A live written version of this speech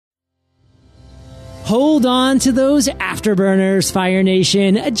Hold on to those afterburners, Fire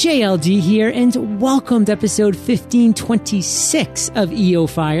Nation. JLD here, and welcome to episode 1526 of EO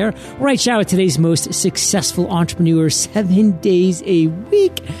Fire, where I chat with today's most successful entrepreneurs 7 days a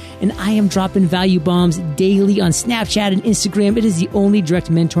week. And I am dropping value bombs daily on Snapchat and Instagram. It is the only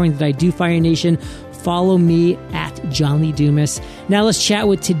direct mentoring that I do, Fire Nation. Follow me at John Lee Dumas. Now let's chat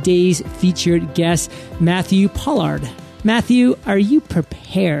with today's featured guest, Matthew Pollard. Matthew, are you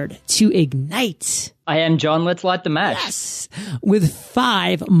prepared to ignite? I am, John. Let's light the match. Yes. With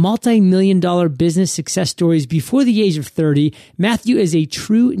 5 multi-million-dollar business success stories before the age of 30, Matthew is a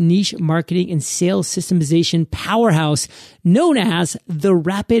true niche marketing and sales systemization powerhouse known as the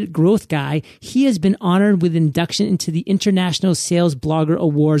Rapid Growth Guy. He has been honored with induction into the International Sales Blogger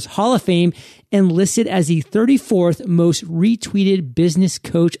Awards Hall of Fame and listed as the 34th most retweeted business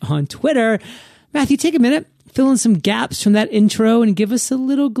coach on Twitter. Matthew, take a minute, fill in some gaps from that intro, and give us a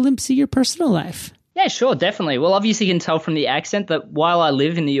little glimpse of your personal life. Yeah, sure, definitely. Well, obviously you can tell from the accent that while I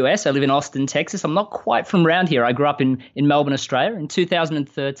live in the US, I live in Austin, Texas, I'm not quite from around here. I grew up in Melbourne, Australia. In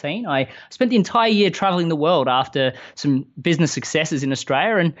 2013, I spent the entire year traveling the world after some business successes in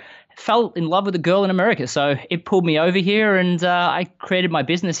Australia and fell in love with a girl in America. So it pulled me over here, and I created my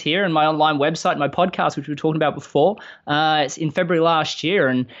business here and my online website and my podcast, which we were talking about before, it's in February last year.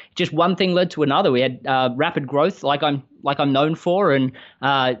 And just one thing led to another. We had rapid growth like I'm known for, and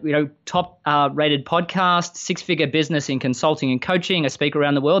top rated podcast, 6-figure business in consulting and coaching. I speak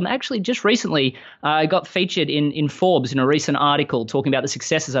around the world, and actually just recently I got featured in Forbes in a recent article talking about the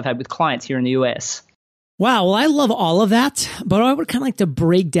successes I've had with clients here in the US. Wow. Well, I love all of that, but what I would kind of like to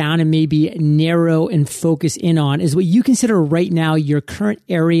break down and maybe narrow and focus in on is what you consider right now your current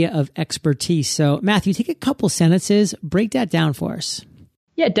area of expertise. So Matthew, take a couple sentences, break that down for us.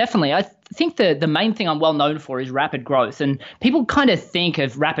 Yeah, definitely. I think the main thing I'm well known for is rapid growth. And people kind of think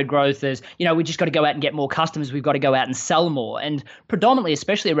of rapid growth as, we just got to go out and get more customers. We've got to go out and sell more. And predominantly,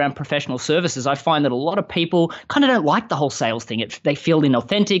 especially around professional services, I find that a lot of people kind of don't like the whole sales thing. They feel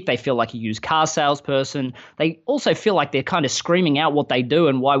inauthentic. They feel like a used car salesperson. They also feel like they're kind of screaming out what they do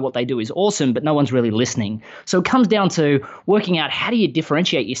and why what they do is awesome, but no one's really listening. So it comes down to working out how do you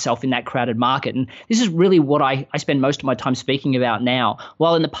differentiate yourself in that crowded market. And this is really what I spend most of my time speaking about now.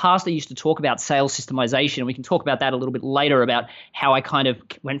 While in the past, I used to talk about sales systemization. We can talk about that a little bit later about how I kind of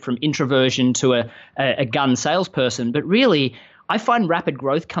went from introversion to a gun salesperson. But really, I find rapid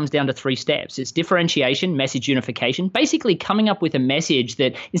growth comes down to 3 steps. It's differentiation, message unification, basically coming up with a message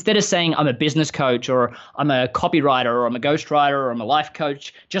that instead of saying I'm a business coach or I'm a copywriter or I'm a ghostwriter or I'm a life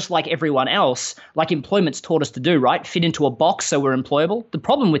coach, just like everyone else, like employment's taught us to do, right? Fit into a box so we're employable. The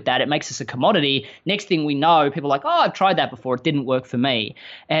problem with that, it makes us a commodity. Next thing we know, people are like, oh, I've tried that before. It didn't work for me.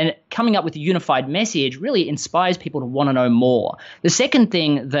 And coming up with a unified message really inspires people to want to know more. The second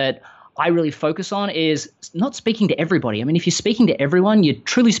thing that I really focus on is not speaking to everybody. I mean, if you're speaking to everyone, you're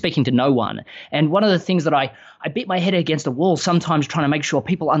truly speaking to no one. And one of the things that I beat my head against a wall sometimes trying to make sure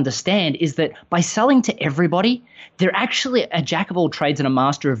people understand is that by selling to everybody, they're actually a jack of all trades and a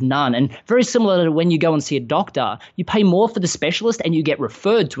master of none. And very similar to when you go and see a doctor, you pay more for the specialist and you get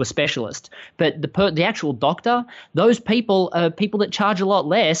referred to a specialist. But the actual doctor, those people are people that charge a lot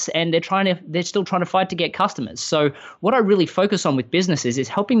less, and they're still trying to fight to get customers. So what I really focus on with businesses is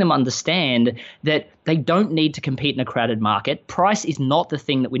helping them understand that they don't need to compete in a crowded market. Price is not the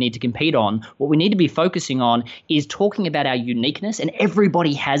thing that we need to compete on. What we need to be focusing on is talking about our uniqueness, and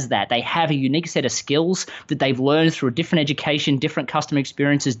everybody has that. They have a unique set of skills that they've learned through different education, different customer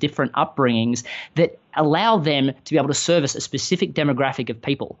experiences, different upbringings that allow them to be able to service a specific demographic of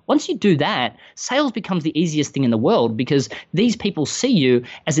people. Once you do that, sales becomes the easiest thing in the world because these people see you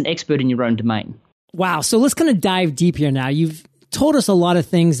as an expert in your own domain. Wow. So let's kind of dive deep here now. You've told us a lot of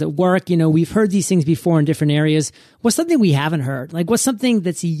things that work. We've heard these things before in different areas. What's something we haven't heard? Like, what's something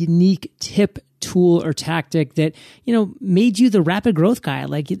that's a unique tip, tool, or tactic that, made you the rapid growth guy?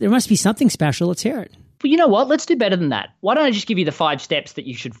 Like, there must be something special. Let's hear it. Well, you know what? Let's do better than that. Why don't I just give you the 5 steps that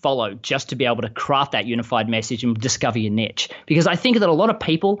you should follow just to be able to craft that unified message and discover your niche? Because I think that a lot of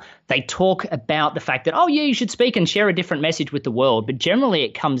people, they talk about the fact that, oh, yeah, you should speak and share a different message with the world. But generally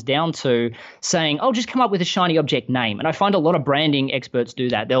it comes down to saying, oh, just come up with a shiny object name. And I find a lot of branding experts do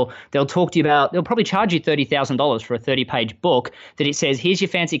that. They'll talk to you about, they'll probably charge you $30,000 for a 30-page book that it says, here's your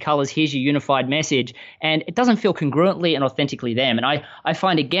fancy colors, here's your unified message. And it doesn't feel congruently and authentically them. And I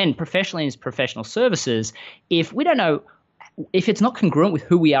find, again, professionally as professional services, if we don't know, if it's not congruent with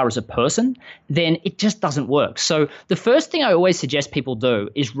who we are as a person, then it just doesn't work. So the first thing I always suggest people do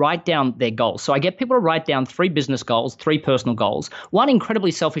is write down their goals. So I get people to write down 3 business goals, 3 personal goals, 1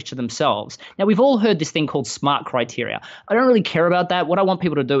 incredibly selfish to themselves. Now, we've all heard this thing called SMART criteria. I don't really care about that. What I want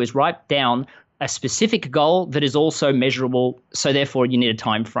people to do is write down a specific goal that is also measurable, so therefore you need a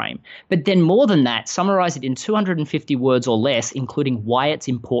time frame. But then more than that, summarize it in 250 words or less, including why it's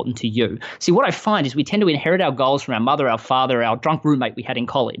important to you. See, what I find is we tend to inherit our goals from our mother, our father, our drunk roommate we had in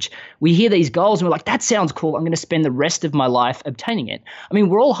college. We hear these goals and we're like, that sounds cool. I'm going to spend the rest of my life obtaining it. I mean,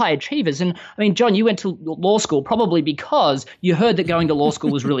 we're all high achievers. And I mean, John, you went to law school probably because you heard that going to law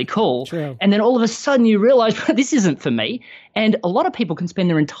school was really cool. True. And then all of a sudden you realize, this isn't for me. And a lot of people can spend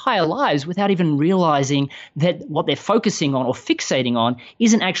their entire lives without even realizing that what they're focusing on or fixating on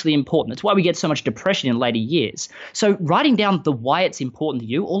isn't actually important. It's why we get so much depression in later years. So writing down the why it's important to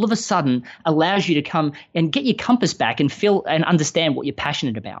you all of a sudden allows you to come and get your compass back and feel and understand what you're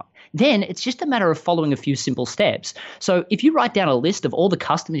passionate about. Then it's just a matter of following a few simple steps. So if you write down a list of all the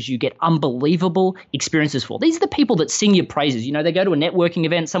customers you get unbelievable experiences for, these are the people that sing your praises. You know, they go to a networking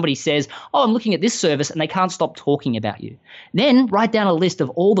event, somebody says, oh, I'm looking at this service, and they can't stop talking about you. Then write down a list of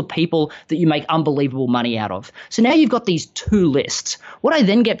all the people that you make unbelievable money out of. So now you've got these two lists. What I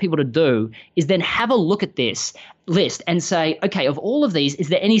then get people to do is then have a look at this list and say, okay, of all of these, is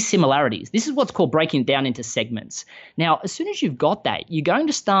there any similarities? This is what's called breaking it down into segments. Now, as soon as you've got that, you're going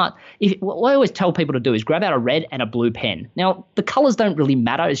to start, what I always tell people to do is grab out a red and a blue pen. Now, the colors don't really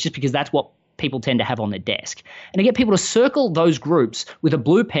matter. It's just because that's what people tend to have on their desk. And to get people to circle those groups with a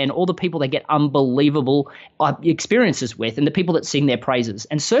blue pen, all the people they get unbelievable experiences with, and the people that sing their praises,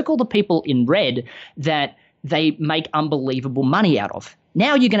 and circle the people in red that they make unbelievable money out of.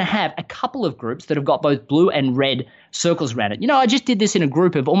 Now you're going to have a couple of groups that have got both blue and red circles around it. You know, I just did this in a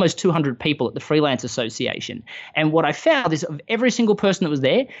group of almost 200 people at the Freelance Association. And what I found is of every single person that was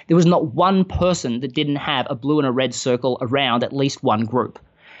there, there was not one person that didn't have a blue and a red circle around at least one group.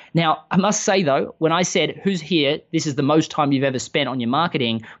 Now, I must say, though, when I said, who's here, this is the most time you've ever spent on your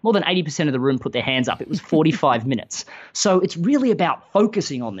marketing, more than 80% of the room put their hands up. It was 45 minutes. So it's really about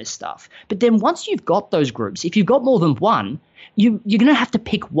focusing on this stuff. But then once you've got those groups, if you've got more than one, you're going to have to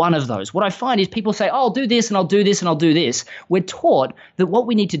pick one of those. What I find is people say, oh, I'll do this and I'll do this and I'll do this. We're taught that what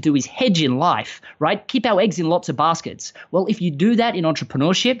we need to do is hedge in life, right? Keep our eggs in lots of baskets. Well, if you do that in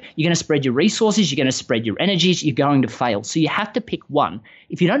entrepreneurship, you're going to spread your resources, you're going to spread your energies, you're going to fail. So you have to pick one.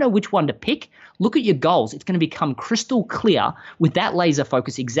 If you don't know which one to pick, look at your goals. It's going to become crystal clear with that laser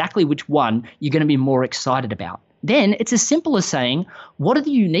focus exactly which one you're going to be more excited about. Then it's as simple as saying, what are the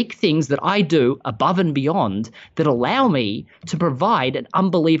unique things that I do above and beyond that allow me to provide an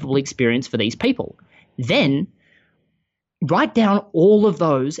unbelievable experience for these people? Then write down all of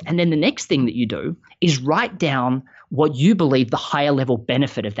those. And then the next thing that you do is write down what you believe the higher level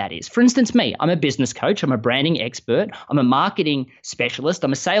benefit of that is. For instance, me, I'm a business coach. I'm a branding expert. I'm a marketing specialist.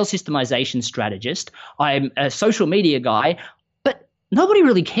 I'm a sales systemization strategist. I'm a social media guy. Nobody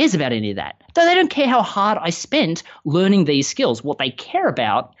really cares about any of that. They don't care how hard I spent learning these skills. What they care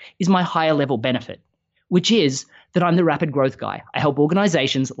about is my higher level benefit, which is that I'm the rapid growth guy. I help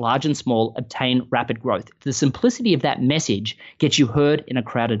organizations, large and small, obtain rapid growth. The simplicity of that message gets you heard in a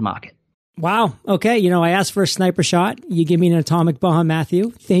crowded market. Wow. Okay. You know, I asked for a sniper shot. You give me an atomic bomb,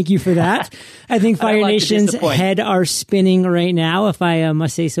 Matthew. Thank you for that. I think Fire Nation's head are spinning right now, if I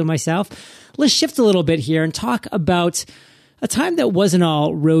must say so myself. Let's shift a little bit here and talk about a time that wasn't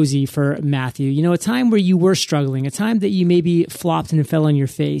all rosy for Matthew, you know, a time where you were struggling, a time that you maybe flopped and fell on your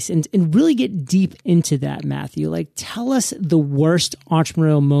face, and really get deep into that, Matthew. Like, tell us the worst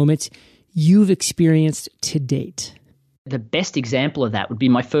entrepreneurial moment you've experienced to date. The best example of that would be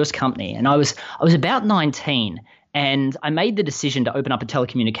my first company. And I was about 19. And I made the decision to open up a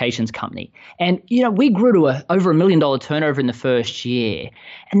telecommunications company. And, you know, we grew to over $1 million turnover in the first year.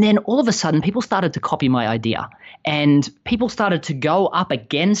 And then all of a sudden, people started to copy my idea. And people started to go up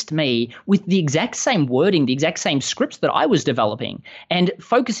against me with the exact same wording, the exact same scripts that I was developing, and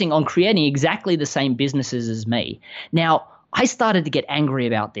focusing on creating exactly the same businesses as me. Now, I started to get angry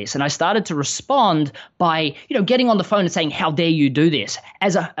about this, and I started to respond by, you know, getting on the phone and saying, how dare you do this,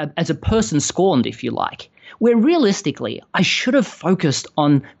 as a person scorned, if you like. Where realistically, I should have focused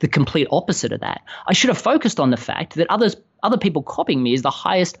on the complete opposite of that. I should have focused on the fact that other people copying me is the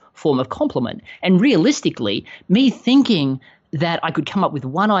highest form of compliment. And realistically, me thinking that I could come up with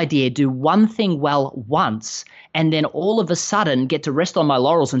one idea, do one thing well once, and then all of a sudden get to rest on my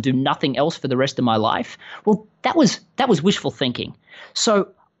laurels and do nothing else for the rest of my life, well, that was wishful thinking. So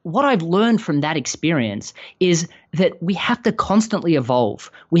what I've learned from that experience is that we have to constantly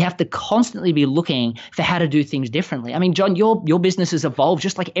evolve. We have to constantly be looking for how to do things differently. I mean, John, your business has evolved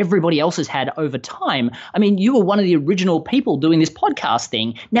just like everybody else has had over time. I mean, you were one of the original people doing this podcast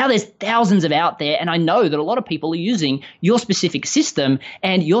thing. Now there's thousands of out there, and I know that a lot of people are using your specific system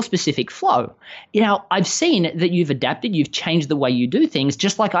and your specific flow. You know, I've seen that you've adapted, you've changed the way you do things,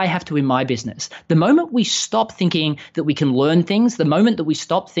 just like I have to in my business. The moment we stop thinking that we can learn things, the moment that we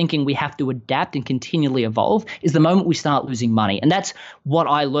stop thinking we have to adapt and continually evolve is the moment we start losing money. And that's what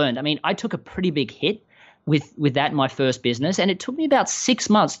I learned. I mean, I took a pretty big hit with that in my first business, and it took me about 6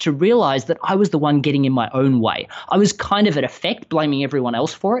 months to realize that I was the one getting in my own way. I was kind of, at effect, blaming everyone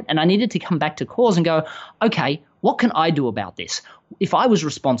else for it, and I needed to come back to cause and go, okay, what can I do about this? If I was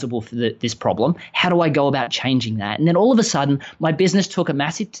responsible for this problem, how do I go about changing that? And then all of a sudden, my business took a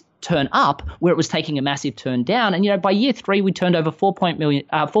massive turn up where it was taking a massive turn down. And, you know, by year 3, we turned over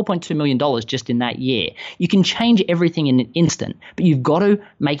 $4.2 million just in that year. You can change everything in an instant, but you've got to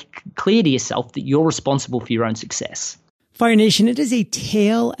make clear to yourself that you're responsible for your own success. Fire Nation, it is a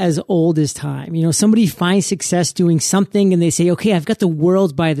tale as old as time. You know, somebody finds success doing something and they say, okay, I've got the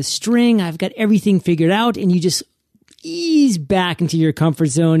world by the string. I've got everything figured out. And you just ease back into your comfort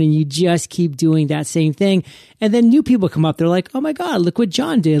zone and you just keep doing that same thing. And then new people come up. They're like, oh my God, look what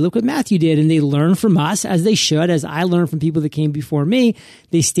John did. Look what Matthew did. And they learn from us, as they should, as I learned from people that came before me.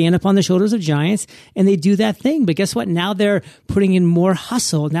 They stand up on the shoulders of giants and they do that thing. But guess what? Now they're putting in more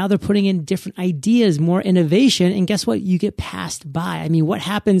hustle. Now they're putting in different ideas, more innovation. And guess what? You get passed by. I mean, what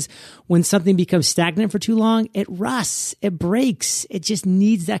happens when something becomes stagnant for too long? It rusts. It breaks. It just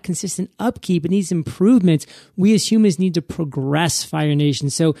needs that consistent upkeep. It needs improvement. We as humans need to progress, Fire Nation.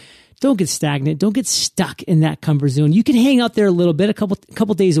 So don't get stagnant. Don't get stuck in that comfort zone. You can hang out there a little bit, a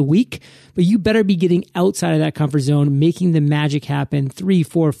couple days a week, but you better be getting outside of that comfort zone, making the magic happen 3,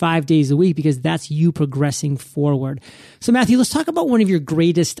 4, 5 days a week, because that's you progressing forward. So Matthew, let's talk about one of your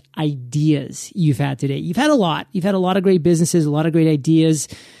greatest ideas you've had today. You've had a lot. You've had a lot of great businesses, a lot of great ideas.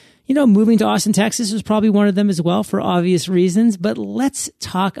 You know, moving to Austin, Texas was probably one of them as well for obvious reasons. But let's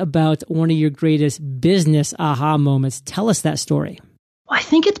talk about one of your greatest business aha moments. Tell us that story. I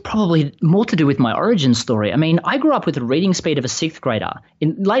think it's probably more to do with my origin story. I mean, I grew up with the reading speed of a 6th grader.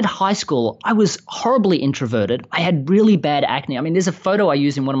 In late high school, I was horribly introverted. I had really bad acne. I mean, there's a photo I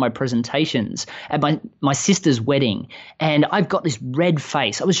use in one of my presentations at my sister's wedding, and I've got this red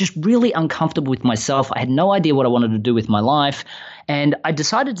face. I was just really uncomfortable with myself. I had no idea what I wanted to do with my life. And I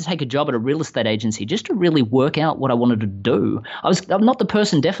decided to take a job at a real estate agency just to really work out what I wanted to do. I'm not the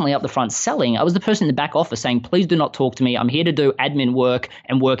person definitely up the front selling. I was the person in the back office saying, please do not talk to me. I'm here to do admin work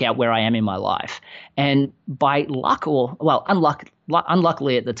and work out where I am in my life. And by luck, or well,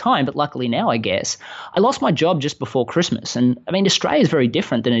 unluckily at the time, but luckily now, I guess, I lost my job just before Christmas. And I mean, Australia is very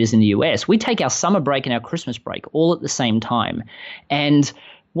different than it is in the US. We take our summer break and our Christmas break all at the same time. And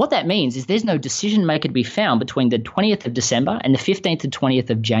what that means is there's no decision maker to be found between the 20th of December and the 15th to 20th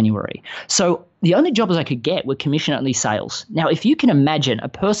of January. So the only jobs I could get were commission-only sales. Now, if you can imagine a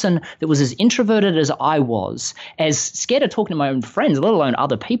person that was as introverted as I was, as scared of talking to my own friends, let alone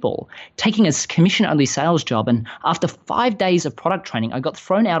other people, taking a commission-only sales job, and after 5 days of product training, I got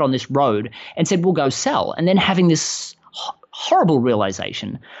thrown out on this road and said, we'll go sell, and then having this horrible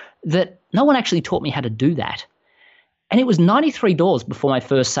realization that no one actually taught me how to do that. And it was 93 doors before my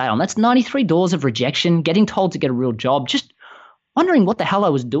first sale. And that's 93 doors of rejection, getting told to get a real job, just wondering what the hell I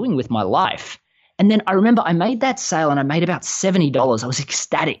was doing with my life. And then I remember I made that sale and I made about $70. I was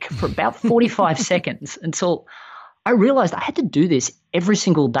ecstatic for about 45 seconds until I realized I had to do this every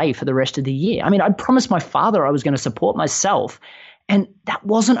single day for the rest of the year. I mean, I'd promised my father I was going to support myself, and that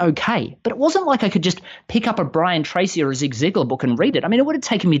wasn't okay. But it wasn't like I could just pick up a Brian Tracy or a Zig Ziglar book and read it. I mean, it would have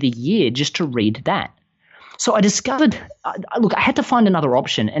taken me the year just to read that. So I discovered, look, I had to find another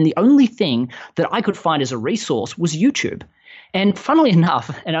option. And the only thing that I could find as a resource was YouTube. And funnily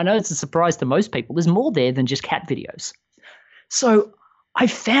enough, and I know it's a surprise to most people, there's more there than just cat videos. So I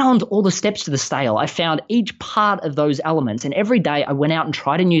found all the steps to the sale. I found each part of those elements. And every day I went out and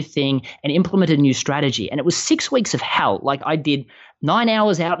tried a new thing and implemented a new strategy. And it was 6 weeks of hell. Like I did 9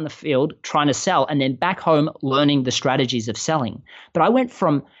 hours out in the field trying to sell and then back home learning the strategies of selling. But I went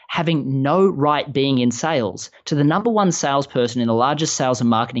from having no right being in sales to the number one salesperson in the largest sales and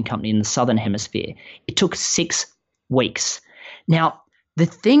marketing company in the Southern Hemisphere. It took 6 weeks. Now, the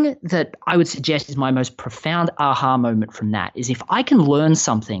thing that I would suggest is my most profound aha moment from that is if I can learn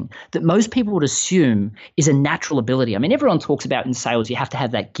something that most people would assume is a natural ability. I mean, everyone talks about in sales, you have to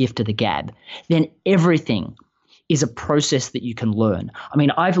have that gift of the gab. Then everything is a process that you can learn. I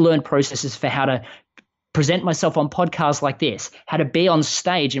mean, I've learned processes for how to present myself on podcasts like this, how to be on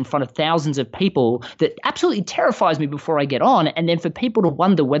stage in front of thousands of people that absolutely terrifies me before I get on, and then for people to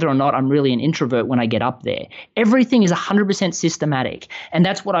wonder whether or not I'm really an introvert when I get up there. Everything is 100% systematic, and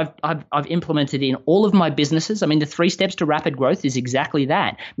that's what I've implemented in all of my businesses. I mean, the 3 steps to rapid growth is exactly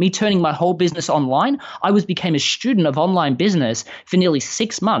that. Me turning my whole business online, I became a student of online business for nearly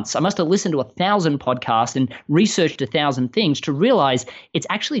 6 months. I must have listened to 1,000 podcasts and researched 1,000 things to realize it's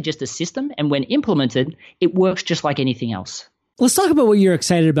actually just a system, and when implemented, it works just like anything else. Let's talk about what you're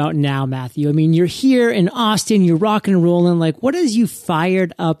excited about now, Matthew. I mean, you're here in Austin, you're rocking and rolling. Like, what has you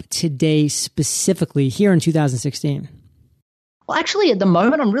fired up today specifically here in 2016? Well, actually, at the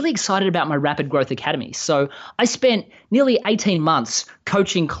moment, I'm really excited about my Rapid Growth Academy. So I spent nearly 18 months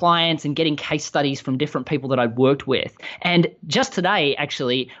coaching clients and getting case studies from different people that I've worked with. And just today,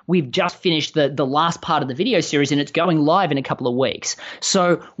 actually, we've just finished the last part of the video series, and it's going live in a couple of weeks.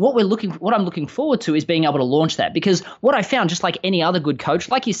 So what I'm looking forward to is being able to launch that, because what I found, just like any other good coach,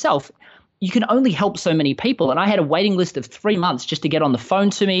 like yourself, you can only help so many people. And I had a waiting list of 3 months just to get on the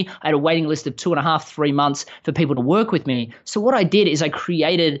phone to me. I had a waiting list of 2.5, 3 months for people to work with me. So what I did is I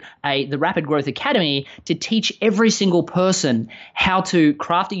created the Rapid Growth Academy to teach every single person how to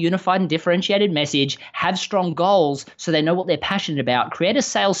craft a unified and differentiated message, have strong goals so they know what they're passionate about, create a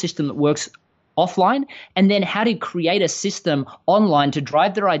sales system that works offline, and then how to create a system online to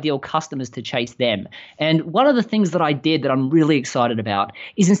drive their ideal customers to chase them. And one of the things that I did that I'm really excited about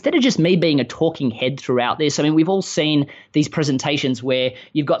is, instead of just me being a talking head throughout this, I mean, we've all seen these presentations where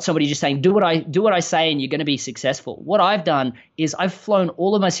you've got somebody just saying, do what I say and you're going to be successful. What I've done is I've flown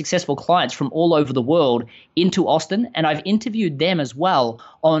all of my successful clients from all over the world into Austin, and I've interviewed them as well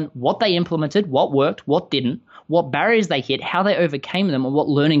on what they implemented, what worked, what didn't, what barriers they hit, how they overcame them, and what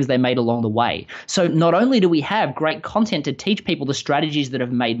learnings they made along the way. So not only do we have great content to teach people the strategies that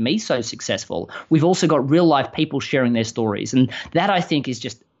have made me so successful, we've also got real life people sharing their stories. And that, I think, is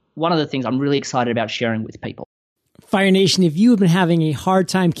just one of the things I'm really excited about sharing with people. Fire Nation, if you have been having a hard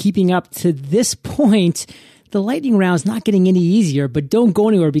time keeping up to this point, the lightning round's not getting any easier, but don't go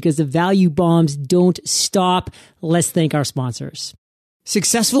anywhere because the value bombs don't stop. Let's thank our sponsors.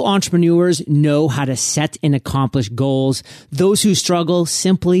 Successful entrepreneurs know how to set and accomplish goals. Those who struggle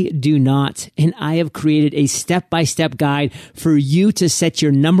simply do not. And I have created a step-by-step guide for you to set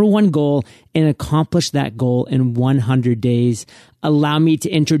your number one goal and accomplish that goal in 100 days. Allow me to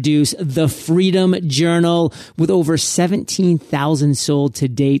introduce the Freedom Journal. With over 17,000 sold to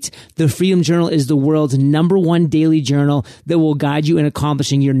date, the Freedom Journal is the world's number one daily journal that will guide you in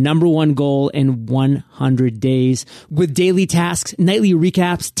accomplishing your number one goal in 100 days. With daily tasks, nightly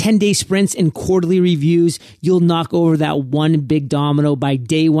recaps, 10-day sprints, and quarterly reviews, you'll knock over that one big domino by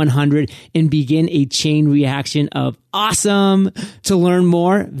day 100 and begin a chain reaction of awesome. To learn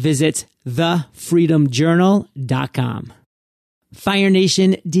more, visit thefreedomjournal.com. Fire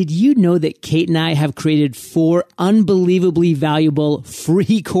Nation, did you know that Kate and I have created 4 unbelievably valuable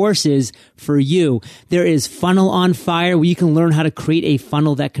free courses for you? There is Funnel on Fire, where you can learn how to create a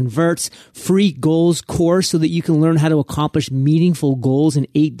funnel that converts, free goals course so that you can learn how to accomplish meaningful goals in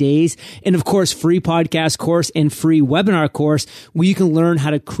 8 days, and of course, free podcast course and free webinar course where you can learn how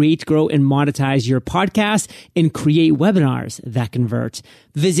to create, grow, and monetize your podcast and create webinars that convert.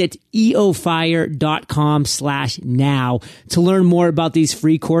 Visit eofire.com/now to learn more about these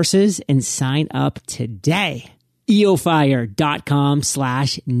free courses and sign up today.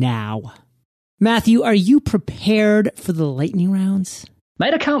 eofire.com/now. Matthew, are you prepared for the lightning rounds?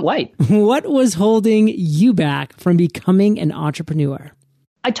 Mate, I can't wait. What was holding you back from becoming an entrepreneur?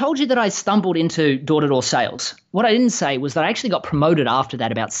 I told you that I stumbled into door-to-door sales. What I didn't say was that I actually got promoted after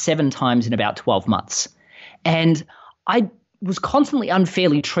that about 7 times in about 12 months. And I was constantly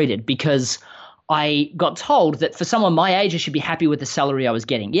unfairly treated because I got told that for someone my age, I should be happy with the salary I was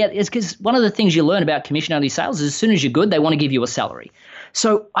getting. Yeah, it's because one of the things you learn about commission-only sales is as soon as you're good, they want to give you a salary.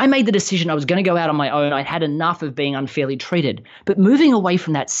 So I made the decision I was going to go out on my own. I'd had enough of being unfairly treated. But moving away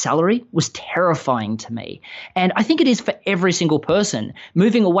from that salary was terrifying to me. And I think it is for every single person.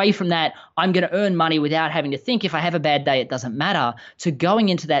 Moving away from that, I'm going to earn money without having to think if I have a bad day, it doesn't matter, to going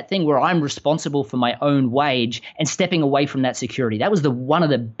into that thing where I'm responsible for my own wage and stepping away from that security. That was one of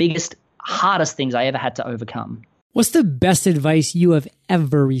the biggest, hardest things I ever had to overcome. What's the best advice you have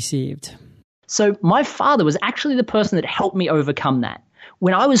ever received? So my father was actually the person that helped me overcome that.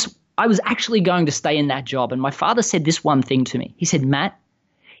 When I was actually going to stay in that job, and my father said this one thing to me. He said, Matt,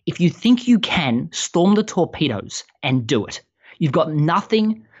 if you think you can, storm the torpedoes and do it. You've got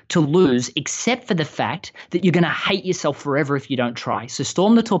nothing to lose except for the fact that you're going to hate yourself forever if you don't try. So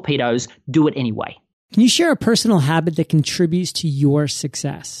storm the torpedoes, do it anyway. Can you share a personal habit that contributes to your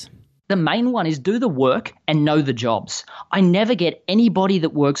success? the main one is do the work and know the jobs. I never get anybody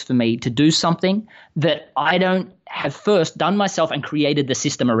that works for me to do something that I don't have first done myself and created the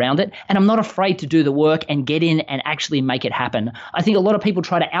system around it. And I'm not afraid to do the work and get in and actually make it happen. I think a lot of people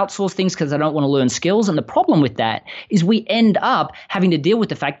try to outsource things because they don't want to learn skills. And the problem with that is we end up having to deal with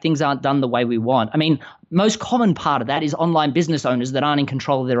the fact things aren't done the way we want. I mean, most common part of that is online business owners that aren't in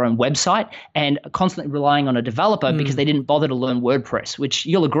control of their own website and are constantly relying on a developer because they didn't bother to learn WordPress, which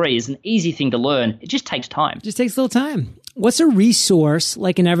you'll agree is an easy thing to learn. It just takes time. Just takes a little time. What's a resource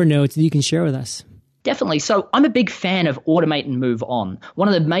like an Evernote that you can share with us? Definitely. So I'm a big fan of automate and move on. One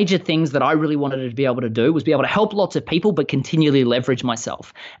of the major things that I really wanted to be able to do was be able to help lots of people, but continually leverage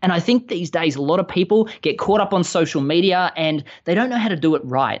myself. And I think these days, a lot of people get caught up on social media and they don't know how to do it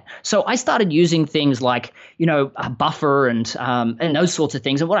right. So I started using things like, a Buffer and those sorts of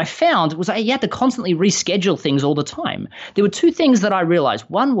things. And what I found was you had to constantly reschedule things all the time. There were two things that I realized.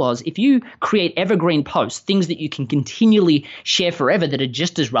 One was if you create evergreen posts, things that you can continually share forever that are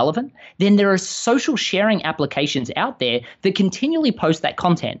just as relevant, then there are social sharing applications out there that continually post that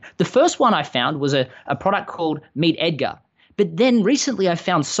content. The first one I found was a product called Meet Edgar. But then recently I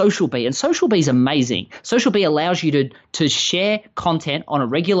found SocialBee, and SocialBee is amazing. SocialBee allows you to share content on a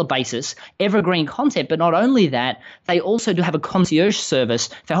regular basis, evergreen content, but not only that, they also do have a concierge service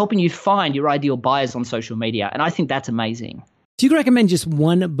for helping you find your ideal buyers on social media, and I think that's amazing. If you could recommend just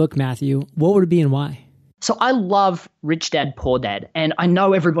one book, Matthew, what would it be and why? So I love Rich Dad, Poor Dad, and I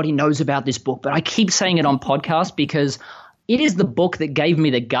know everybody knows about this book, but I keep saying it on podcasts because it is the book that gave me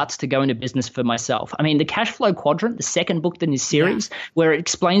the guts to go into business for myself. I mean, the Cash Flow Quadrant, the second book in this series, where it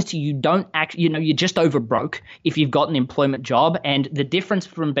explains to you you're just over broke if you've got an employment job, and the difference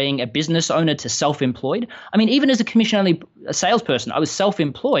from being a business owner to self-employed. I mean, even as a commission-only salesperson, I was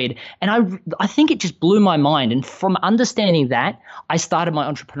self-employed, and I think it just blew my mind. And from understanding that, I started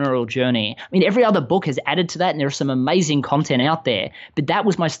my entrepreneurial journey. I mean, every other book has added to that, and there's some amazing content out there, but that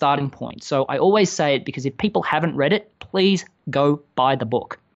was my starting point. So I always say it because if people haven't read it, please go buy the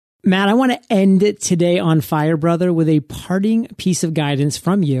book. Matt, I want to end today on Fire, brother, with a parting piece of guidance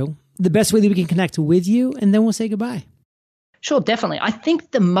from you, the best way that we can connect with you, and then we'll say goodbye. Sure, definitely. I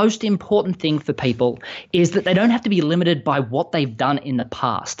think the most important thing for people is that they don't have to be limited by what they've done in the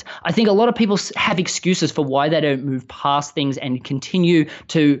past. I think a lot of people have excuses for why they don't move past things and continue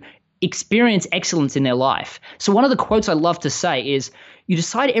to experience excellence in their life. So one of the quotes I love to say is, you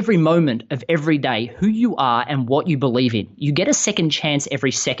decide every moment of every day who you are and what you believe in. You get a second chance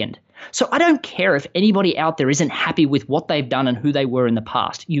every second. So I don't care if anybody out there isn't happy with what they've done and who they were in the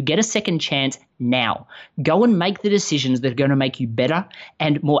past. You get a second chance now. Go and make the decisions that are going to make you better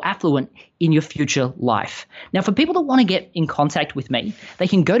and more affluent in your future life. Now, for people that want to get in contact with me, they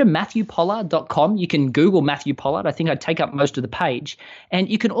can go to MatthewPollard.com. You can Google Matthew Pollard. I think I'd take up most of the page. And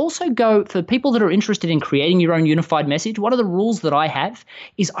you can also go, for people that are interested in creating your own unified message, one of the rules that I have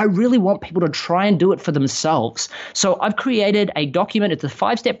is I really want people to try and do it for themselves. So I've created a document. It's a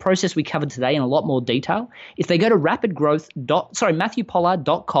 5-step process we covered today in a lot more detail. If they go to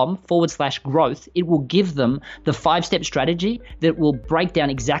MatthewPollard.com/growth, it will give them the 5-step strategy that will break down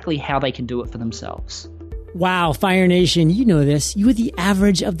exactly how they can do it for themselves. Wow, Fire Nation, you know this. You are the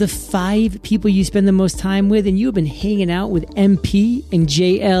average of the 5 people you spend the most time with, and you have been hanging out with MP and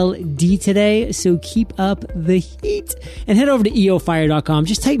JLD today, so keep up the heat. And head over to eofire.com.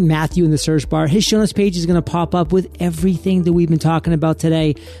 Just type Matthew in the search bar. His show notes page is going to pop up with everything that we've been talking about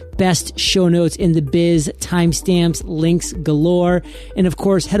today. Best show notes in the biz, timestamps, links galore. And of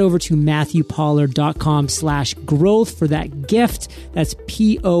course, head over to MatthewPollard.com/growth for that gift. That's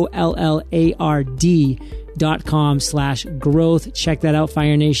POLLARD.com/growth. Check that out,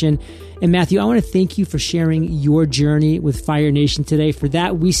 Fire Nation. And Matthew, I want to thank you for sharing your journey with Fire Nation today. For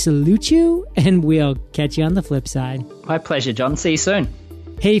that, we salute you, and we'll catch you on the flip side. My pleasure, John. See you soon.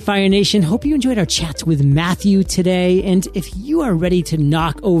 Hey, Fire Nation. Hope you enjoyed our chats with Matthew today. And if you are ready to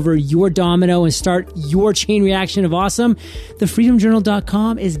knock over your domino and start your chain reaction of awesome,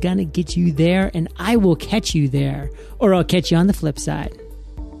 thefreedomjournal.com is going to get you there, and I will catch you there, or I'll catch you on the flip side.